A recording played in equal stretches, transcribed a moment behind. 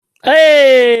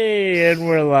Hey, and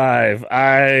we're live.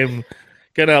 I'm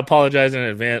gonna apologize in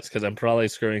advance because I'm probably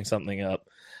screwing something up.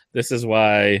 This is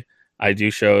why I do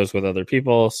shows with other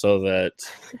people so that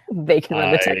They can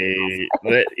run the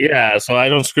technical. yeah, so I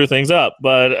don't screw things up.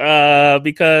 But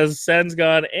because Sen's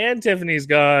gone and Tiffany's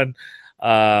gone,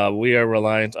 we are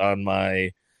reliant on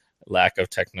my lack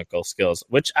of technical skills,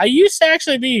 which I used to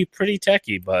actually be pretty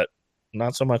techie, but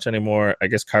not so much anymore. I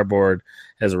guess cardboard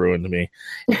has ruined me.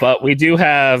 But we do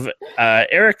have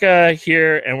Erica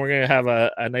here, and we're going to have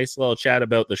a nice little chat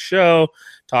about the show,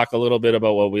 talk a little bit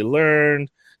about what we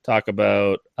learned, talk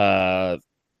about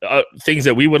things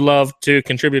that we would love to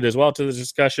contribute as well to the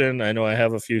discussion. I know I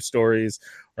have a few stories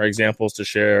or examples to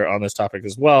share on this topic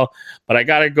as well. But I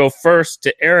got to go first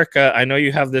to Erica. I know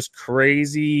you have this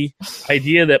crazy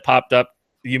idea that popped up.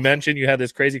 You mentioned you had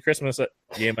this crazy Christmas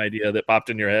game idea that popped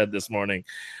in your head this morning.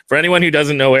 For anyone who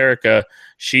doesn't know Erica,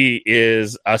 she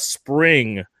is a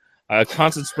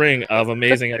constant spring of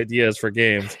amazing ideas for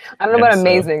games. I don't know And about so,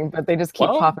 amazing, but they just keep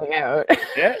well, popping out.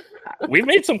 yeah, we've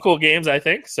made some cool games, I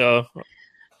think. So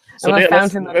I'm a let's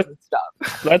fountain that doesn't stop.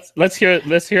 let's hear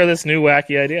this new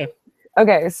wacky idea.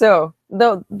 Okay, so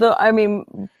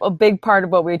a big part of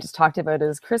what we just talked about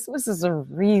is Christmas is a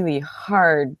really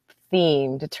hard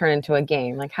theme to turn into a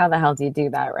game. Like, how the hell do you do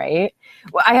that, right?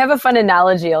 Well, I have a fun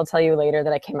analogy I'll tell you later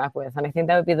that I came up with, and I think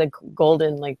that would be the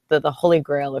golden, like the holy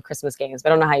grail of Christmas games. But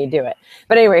I don't know how you do it.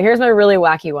 But anyway, here's my really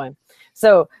wacky one.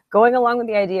 So, going along with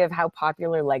the idea of how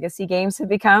popular legacy games have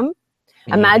become,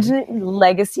 imagine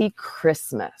Legacy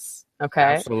Christmas. Okay.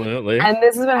 Absolutely. And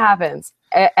this is what happens.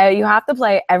 You have to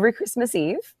play every Christmas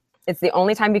Eve. It's the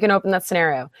only time you can open that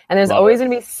scenario. And there's always going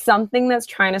to be something that's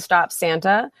trying to stop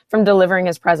Santa from delivering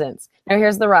his presents. Now,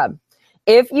 here's the rub.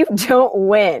 If you don't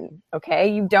win, okay,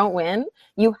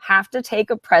 you have to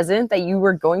take a present that you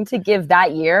were going to give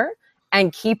that year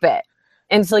and keep it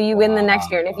until you win the next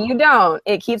year. And if you don't,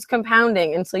 it keeps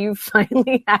compounding until you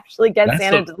finally actually get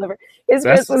Santa to deliver his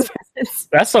Christmas presents.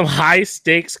 That's some high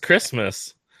stakes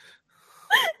Christmas.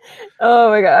 Oh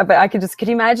my god! But could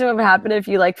you imagine what would happen if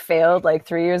you failed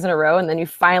 3 years in a row and then you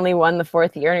finally won the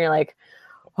fourth year and you're like,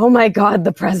 oh my god,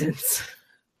 the presents.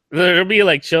 There'll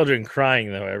be children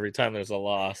crying though every time there's a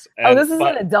loss. This is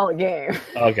an adult game.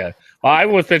 Okay. Well, I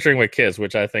was picturing with kids,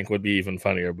 which I think would be even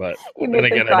funnier, but then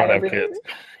again, I don't have kids.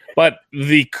 But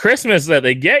the Christmas that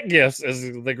they get gifts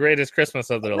is the greatest Christmas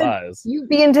of their lives. You'd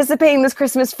be anticipating this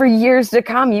Christmas for years to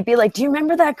come. You'd be like, do you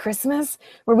remember that Christmas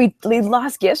where we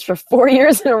lost gifts for 4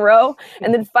 years in a row?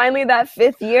 And then finally that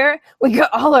fifth year, we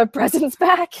got all our presents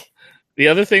back. The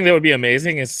other thing that would be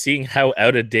amazing is seeing how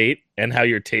out of date and how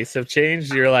your tastes have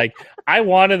changed. You're like, I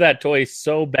wanted that toy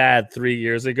so bad 3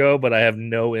 years ago, but I have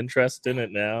no interest in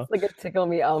it now. Like a Tickle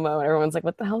Me Elmo. And everyone's like,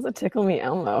 what the hell's a Tickle Me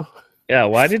Elmo? Yeah,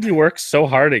 why did you work so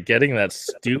hard at getting that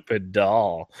stupid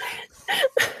doll?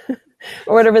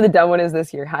 Or whatever the dumb one is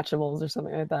this year, Hatchimals or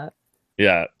something like that.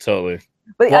 Yeah, totally.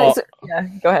 But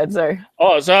go ahead, sorry.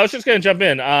 Oh, so I was just going to jump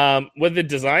in. With the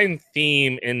design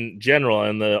theme in general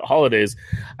and the holidays,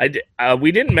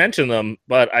 we didn't mention them,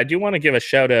 but I do want to give a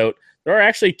shout out. There are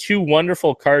actually two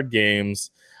wonderful card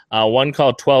games, one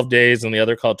called 12 Days and the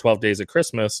other called 12 Days of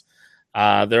Christmas.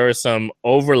 There are some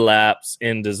overlaps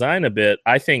in design a bit.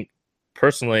 I think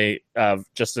personally,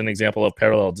 just an example of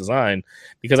parallel design,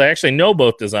 because I actually know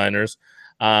both designers,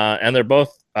 and they're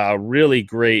both really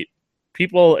great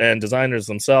people and designers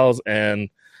themselves. And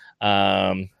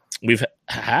we've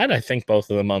had, I think,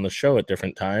 both of them on the show at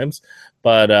different times.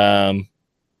 But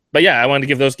yeah, I wanted to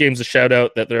give those games a shout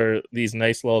out, that they're these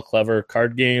nice little clever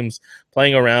card games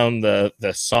playing around the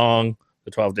song,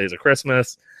 the 12 Days of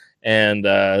Christmas. And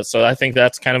so I think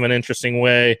that's kind of an interesting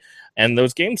way. And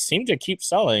those games seem to keep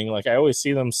selling. Like, I always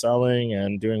see them selling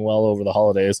and doing well over the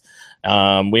holidays.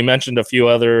 We mentioned a few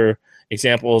other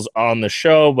examples on the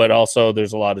show, but also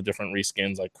there's a lot of different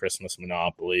reskins like Christmas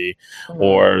Monopoly,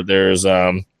 or there's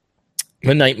the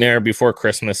Nightmare Before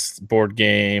Christmas board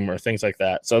game or things like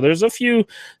that. So there's a few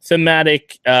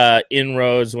thematic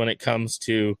inroads when it comes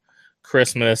to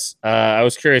Christmas. I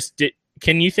was curious,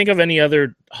 can you think of any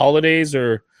other holidays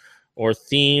or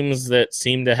themes that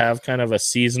seem to have kind of a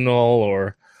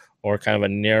seasonal or kind of a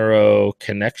narrow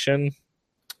connection?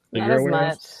 Not as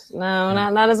much. No,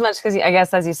 not as much, because I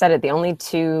guess, as you said it, the only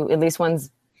two, at least ones,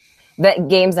 that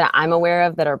games that I'm aware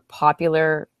of that are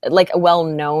popular, like well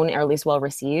known or at least well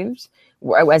received,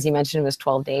 as you mentioned, was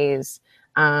 12 Days.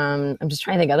 I'm just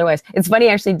trying to think otherwise. It's funny,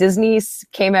 actually, Disney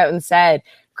came out and said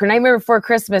Nightmare Before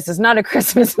Christmas is not a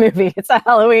Christmas movie. It's a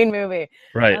Halloween movie.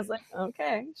 Right. I was like,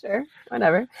 okay, sure,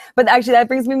 whatever. But actually, that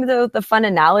brings me to the fun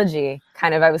analogy,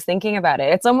 kind of. I was thinking about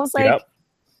it. It's almost like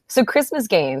So Christmas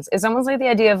games is almost like the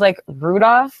idea of like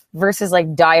Rudolph versus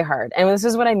like Die Hard. And this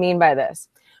is what I mean by this.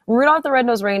 Rudolph the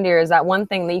Red-Nosed Reindeer is that one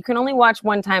thing that you can only watch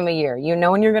one time a year. You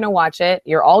know when you're going to watch it.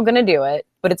 You're all going to do it,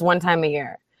 but it's one time a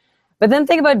year. But then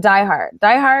think about Die Hard.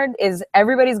 Die Hard is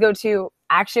everybody's go-to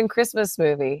action Christmas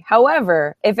movie.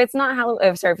 However, if it's not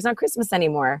if it's not Christmas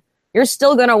anymore, you're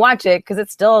still going to watch it because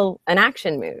it's still an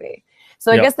action movie.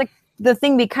 So I guess the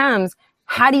thing becomes,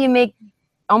 how do you make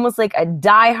almost like a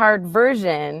Die Hard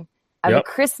version of a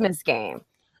Christmas game?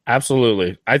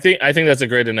 Absolutely. I think that's a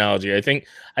great analogy. I think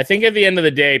at the end of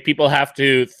the day, people have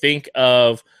to think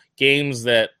of games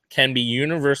that can be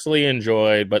universally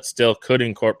enjoyed, but still could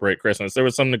incorporate Christmas. There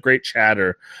was some great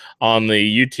chatter on the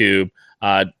YouTube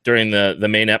during the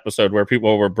main episode where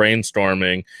people were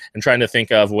brainstorming and trying to think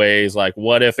of ways like,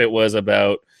 what if it was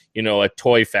about, a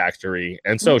toy factory?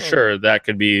 And so sure, that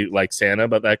could be like Santa,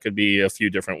 but that could be a few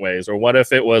different ways. Or what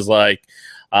if it was like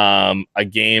a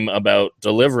game about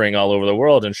delivering all over the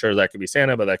world? And sure, that could be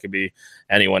Santa, but that could be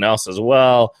anyone else as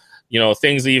well.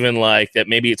 Things even like that,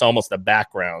 maybe it's almost a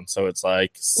background. So it's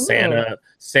like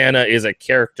Santa is a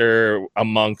character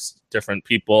amongst different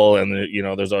people, and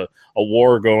there's a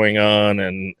war going on,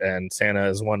 and Santa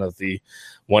is one of the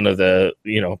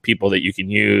people that you can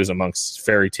use amongst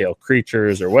fairy tale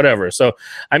creatures or whatever. So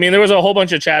I mean, there was a whole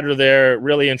bunch of chatter there,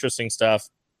 really interesting stuff.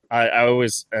 I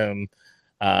always am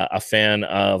a fan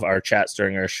of our chats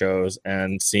during our shows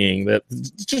and seeing that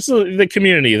just the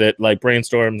community that like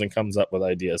brainstorms and comes up with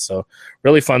ideas. So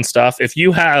really fun stuff. If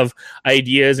you have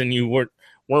ideas and you weren't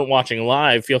watching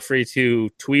live, feel free to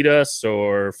tweet us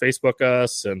or Facebook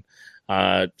us and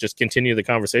just continue the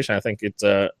conversation. I think it's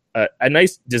a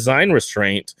nice design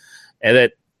restraint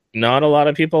that not a lot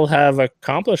of people have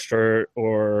accomplished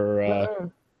or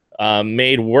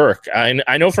made work.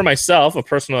 I know for myself, a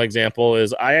personal example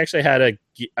is I actually had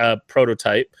a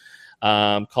prototype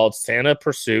called Santa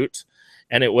Pursuit,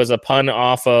 and it was a pun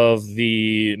off of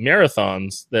the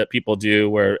marathons that people do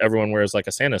where everyone wears like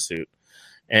a Santa suit.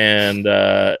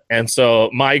 And so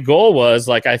my goal was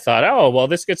like, I thought, oh, well,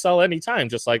 this could sell anytime,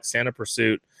 just like Santa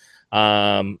Pursuit.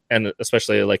 And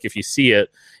especially like if you see it,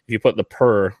 if you put the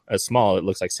 "per" as small, it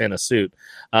looks like Santa suit.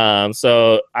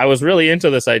 So I was really into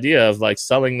this idea of like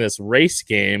selling this race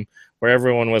game where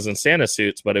everyone was in Santa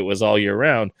suits, but it was all year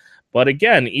round. But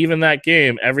again, even that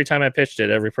game, every time I pitched it,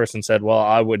 every person said, well,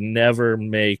 I would never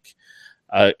make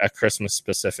a Christmas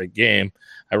specific game.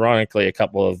 Ironically, a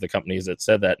couple of the companies that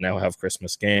said that now have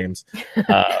Christmas games,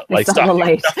 like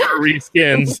stocking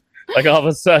reskins. Like all of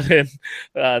a sudden,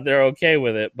 they're okay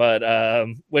with it. But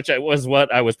which was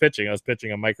what I was pitching. I was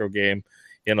pitching a micro game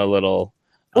in a little,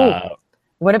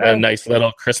 what about a nice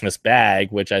little Christmas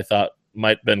bag, which I thought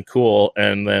might have been cool.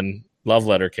 And then Love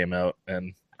Letter came out,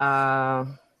 and I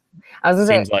was gonna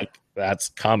seems say, like that's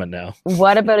common now.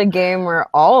 What about a game where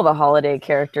all the holiday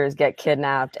characters get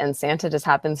kidnapped and Santa just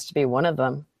happens to be one of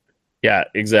them? Yeah,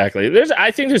 exactly.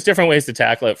 I think there's different ways to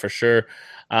tackle it for sure.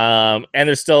 And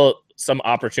there's still some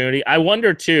opportunity. I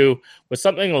wonder too, with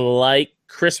something like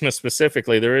Christmas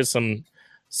specifically, there is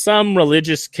some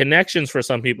religious connections for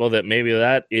some people that maybe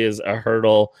that is a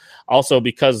hurdle. Also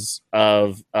because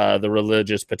of the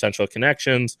religious potential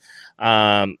connections.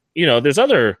 There's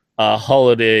other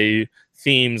holiday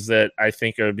themes that I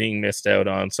think are being missed out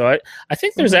on. So I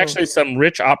think there's actually some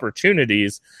rich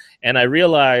opportunities, and I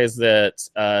realize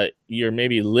that you're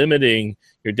maybe limiting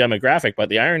your demographic, but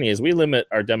the irony is we limit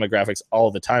our demographics all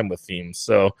the time with themes.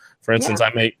 So for instance,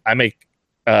 I make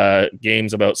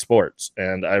games about sports,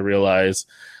 and I realize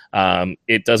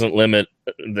it doesn't limit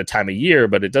the time of year,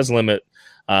 but it does limit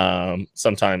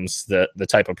sometimes the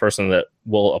type of person that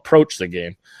will approach the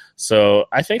game. So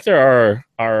I think there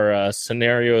are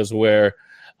scenarios where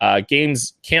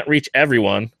games can't reach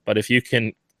everyone, but if you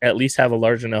can at least have a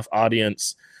large enough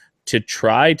audience to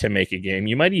try to make a game,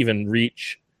 you might even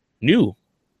reach new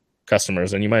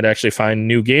customers, and you might actually find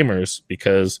new gamers,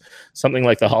 because something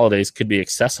like the holidays could be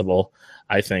accessible,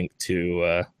 I think,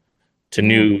 to the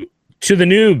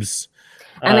noobs.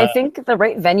 And I think the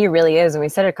right venue really is, and we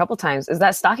said it a couple times, is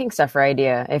that stocking stuffer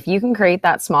idea. If you can create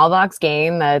that small box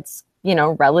game that's,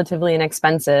 relatively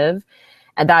inexpensive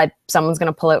and that someone's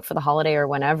going to pull out for the holiday or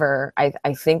whenever, I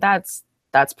think that's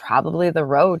probably the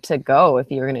road to go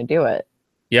if you're going to do it.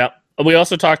 Yeah. We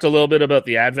also talked a little bit about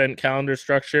the advent calendar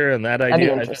structure and that idea. That'd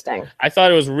be interesting. I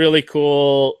thought it was really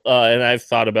cool, and I've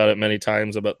thought about it many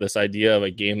times, about this idea of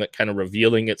a game that kind of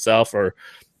revealing itself or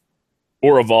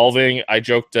evolving. I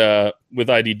joked with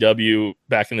IDW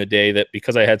back in the day that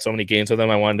because I had so many games with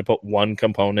them, I wanted to put one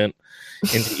component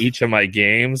into each of my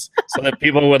games so that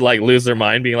people would like lose their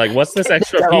mind being like, what's this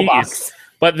extra piece?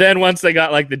 But then once they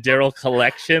got like the Daryl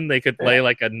collection, they could play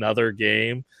like another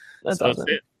game. That's awesome.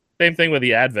 Same thing with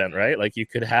the Advent, right? Like you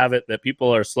could have it that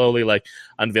people are slowly like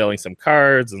unveiling some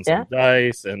cards and some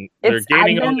dice, and they're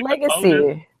gaining all the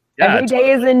legacy. Yeah, every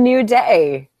day is a new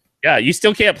day. Yeah, you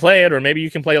still can't play it, or maybe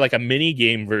you can play like a mini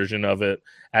game version of it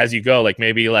as you go. Like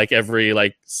maybe like every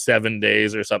like 7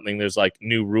 days or something, there's like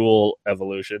new rule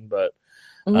evolution. But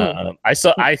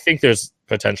I think there's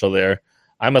potential there.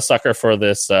 I'm a sucker for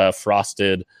this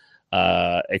frosted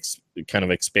kind of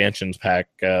expansions pack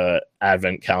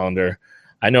Advent calendar.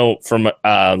 I know from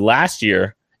last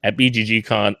year at BGG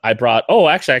Con, I brought. Oh,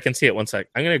 actually, I can see it. One sec.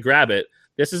 I'm gonna grab it.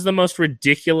 This is the most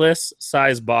ridiculous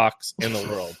size box in the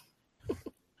world.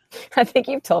 I think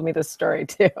you've told me this story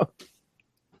too.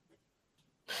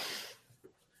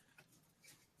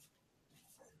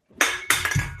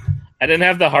 I didn't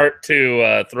have the heart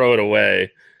to throw it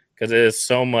away because it is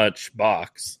so much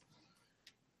box.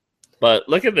 But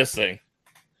look at this thing.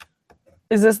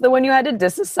 Is this the one you had to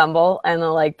disassemble and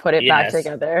then like put it back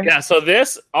together? Yeah, so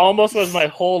this almost was my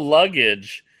whole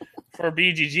luggage for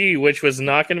BGG, which was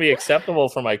not going to be acceptable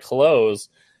for my clothes.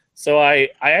 So I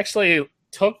actually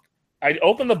I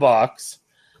opened the box.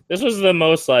 This is my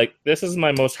most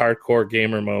hardcore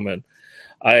gamer moment.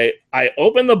 I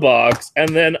opened the box and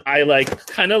then I like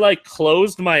kind of like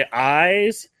closed my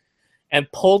eyes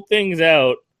and pulled things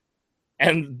out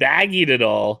and baggied it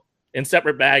all in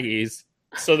separate baggies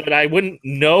so that I wouldn't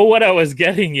know what I was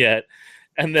getting yet.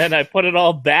 And then I put it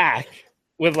all back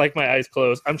with like my eyes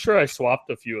closed. I'm sure I swapped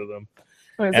a few of them.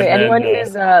 Anyone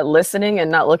who's listening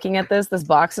and not looking at this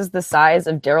box is the size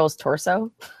of Daryl's torso.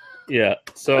 Yeah,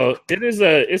 so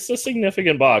it's a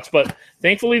significant box, but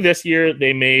thankfully this year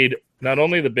they made not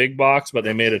only the big box, but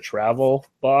they made a travel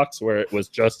box where it was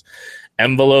just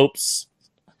envelopes,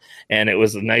 and it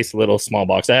was a nice little small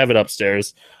box. I have it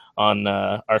upstairs on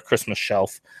our Christmas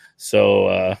shelf, so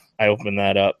I open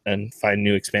that up and find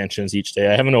new expansions each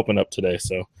day. I haven't opened up today,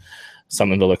 so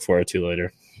something to look forward to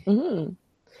later. Mm-hmm.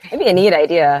 It'd be a neat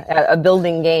idea, a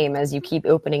building game as you keep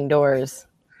opening doors.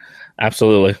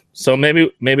 Absolutely. So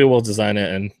maybe we'll design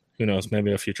it, and who knows,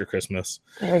 maybe a future Christmas.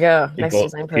 There we go. Next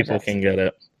design project. People can get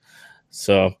it.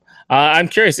 So I'm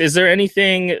curious, is there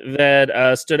anything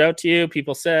that stood out to you?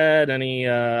 People said any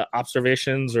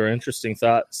observations or interesting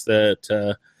thoughts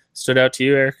that stood out to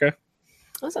you, Erica?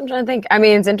 I'm trying to think. I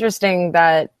mean, it's interesting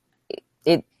that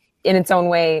it, in its own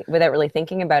way, without really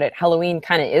thinking about it, Halloween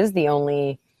kind of is the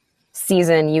only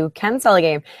season you can sell a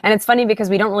game. And it's funny because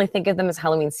we don't really think of them as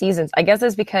Halloween seasons. I guess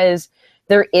it's because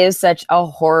there is such a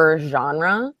horror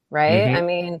genre, right? Mm-hmm. I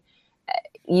mean,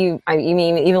 you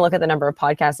mean, even look at the number of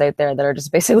podcasts out there that are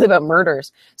just basically about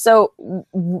murders. So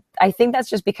I think that's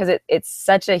just because it's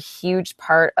such a huge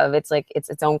part of it's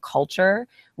its own culture.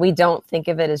 We don't think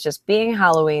of it as just being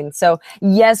Halloween. So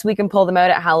yes, we can pull them out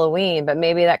at Halloween, but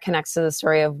maybe that connects to the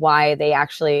story of why they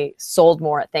actually sold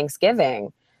more at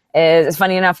Thanksgiving. It's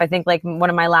funny enough, I think like one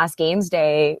of my last games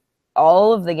day,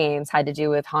 all of the games had to do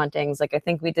with hauntings. Like I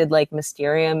think we did like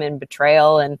Mysterium and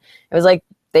Betrayal, and it was like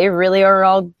they really are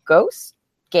all ghost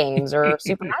games or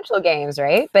supernatural games,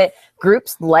 right? But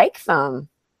groups like them.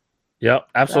 Yeah,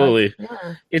 absolutely. So,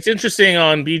 yeah. It's interesting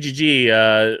on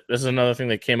BGG. This is another thing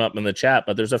that came up in the chat,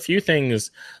 but there's a few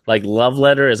things like Love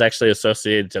Letter is actually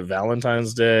associated to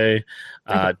Valentine's Day.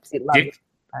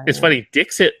 It's funny.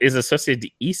 Dixit is associated to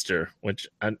Easter, which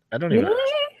I don't even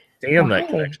understand that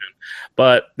connection.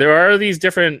 But there are these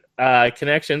different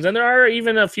connections, and there are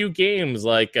even a few games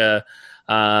like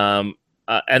And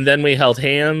Then We Held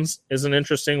Hands is an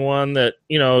interesting one that,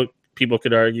 people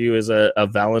could argue is a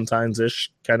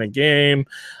Valentine's-ish kind of game.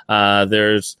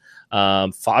 There's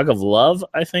Fog of Love,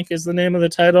 I think is the name of the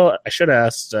title. I should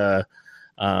have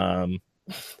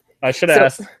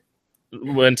asked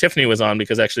when Tiffany was on,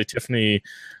 because actually Tiffany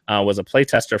was a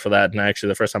playtester for that, and actually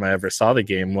the first time I ever saw the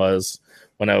game was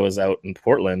when I was out in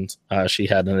Portland. She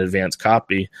had an advanced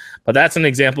copy, but that's an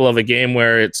example of a game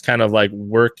where it's kind of like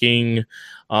working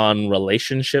on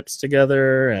relationships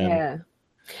together. And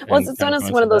well,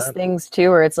 it's one of those things too,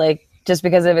 where it's like, just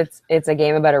because if it's a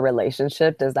game about a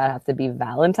relationship, does that have to be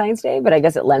Valentine's Day? But I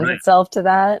guess it lends itself to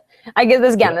that. I guess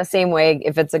this again the same way.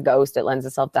 If it's a ghost, it lends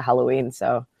itself to Halloween.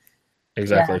 So.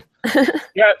 Exactly.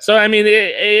 Yeah. So, I mean,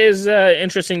 it is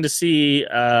interesting to see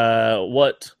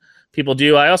what people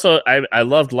do. I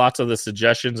loved lots of the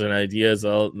suggestions and ideas,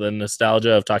 the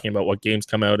nostalgia of talking about what games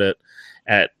come out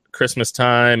at Christmas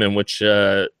time and which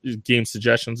game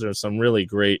suggestions. There's some really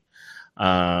great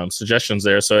suggestions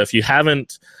there. So if you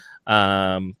haven't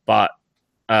bought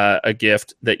a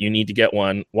gift that you need to get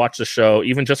one, watch the show.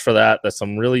 Even just for that, that's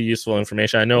some really useful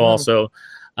information. I know also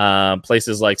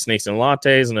Places like Snakes and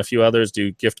Lattes and a few others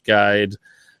do gift guide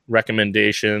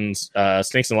recommendations.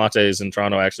 Snakes and Lattes in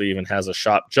Toronto actually even has a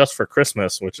shop just for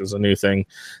Christmas, which is a new thing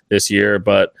this year.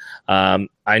 But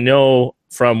I know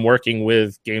from working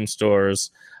with game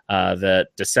stores that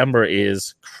December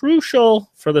is crucial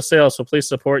for the sale. So please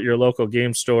support your local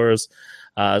game stores.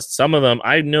 Some of them,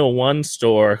 I know one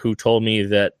store who told me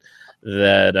that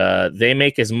they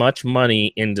make as much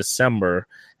money in December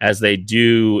as they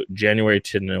do January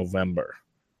to November.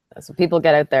 That's what people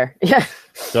get out there. Yeah.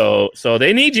 So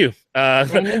they need you.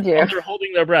 They need you. They're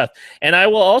holding their breath. And I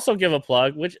will also give a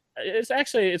plug, which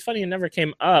it's funny, it never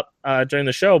came up during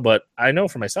the show, but I know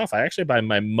for myself, I actually buy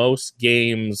my most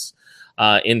games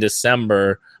in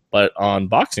December, but on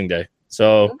Boxing Day.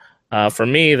 So for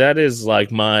me, that is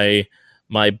like my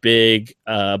big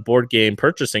board game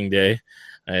purchasing day.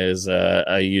 Is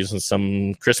I use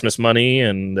some Christmas money,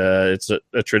 and it's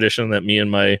a tradition that me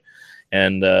and my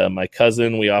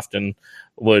cousin, we often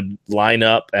would line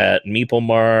up at Meeple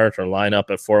Mart or line up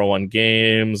at 401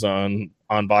 Games on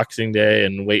Boxing Day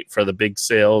and wait for the big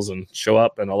sales and show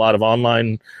up. And a lot of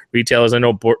online retailers, I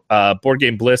know Board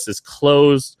Game Bliss is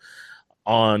closed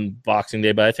on Boxing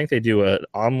Day, but I think they do an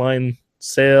online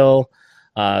sale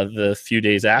the few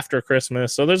days after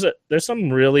Christmas. So there's some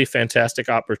really fantastic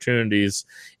opportunities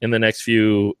in the next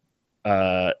week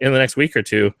or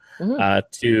two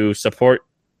to support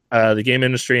the game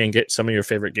industry and get some of your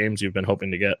favorite games you've been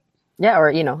hoping to get. Yeah, or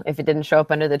if it didn't show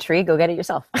up under the tree, go get it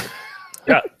yourself.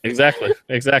 Yeah, exactly.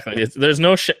 There's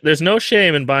no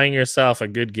shame in buying yourself a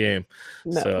good game.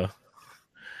 No. So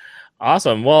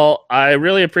awesome. Well, I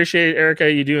really appreciate,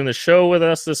 Erica, you doing the show with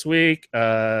us this week.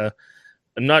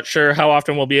 I'm not sure how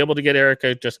often we'll be able to get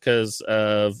Erica just because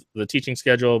of the teaching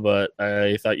schedule, but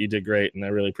I thought you did great, and I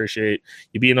really appreciate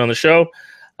you being on the show.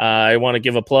 I want to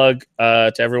give a plug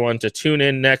to everyone to tune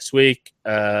in next week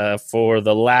for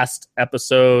the last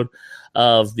episode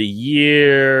of the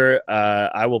year.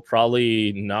 I will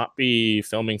probably not be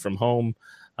filming from home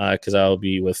because I'll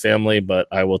be with family, but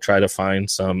I will try to find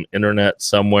some internet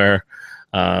somewhere.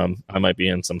 I might be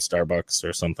in some Starbucks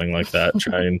or something like that,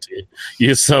 trying to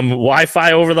use some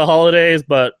Wi-Fi over the holidays,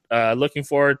 but looking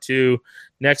forward to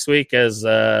next week as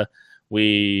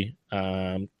we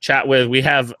chat with, we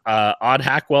have Odd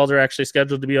Hack Welder actually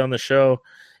scheduled to be on the show,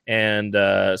 and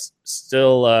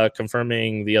still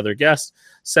confirming the other guests.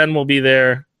 Sen will be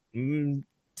there.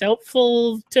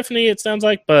 Doubtful Tiffany, it sounds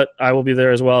like, but I will be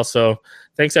there as well. So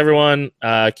thanks, everyone.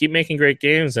 Keep making great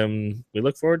games, and we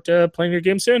look forward to playing your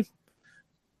game soon.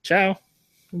 Ciao.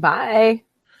 Bye.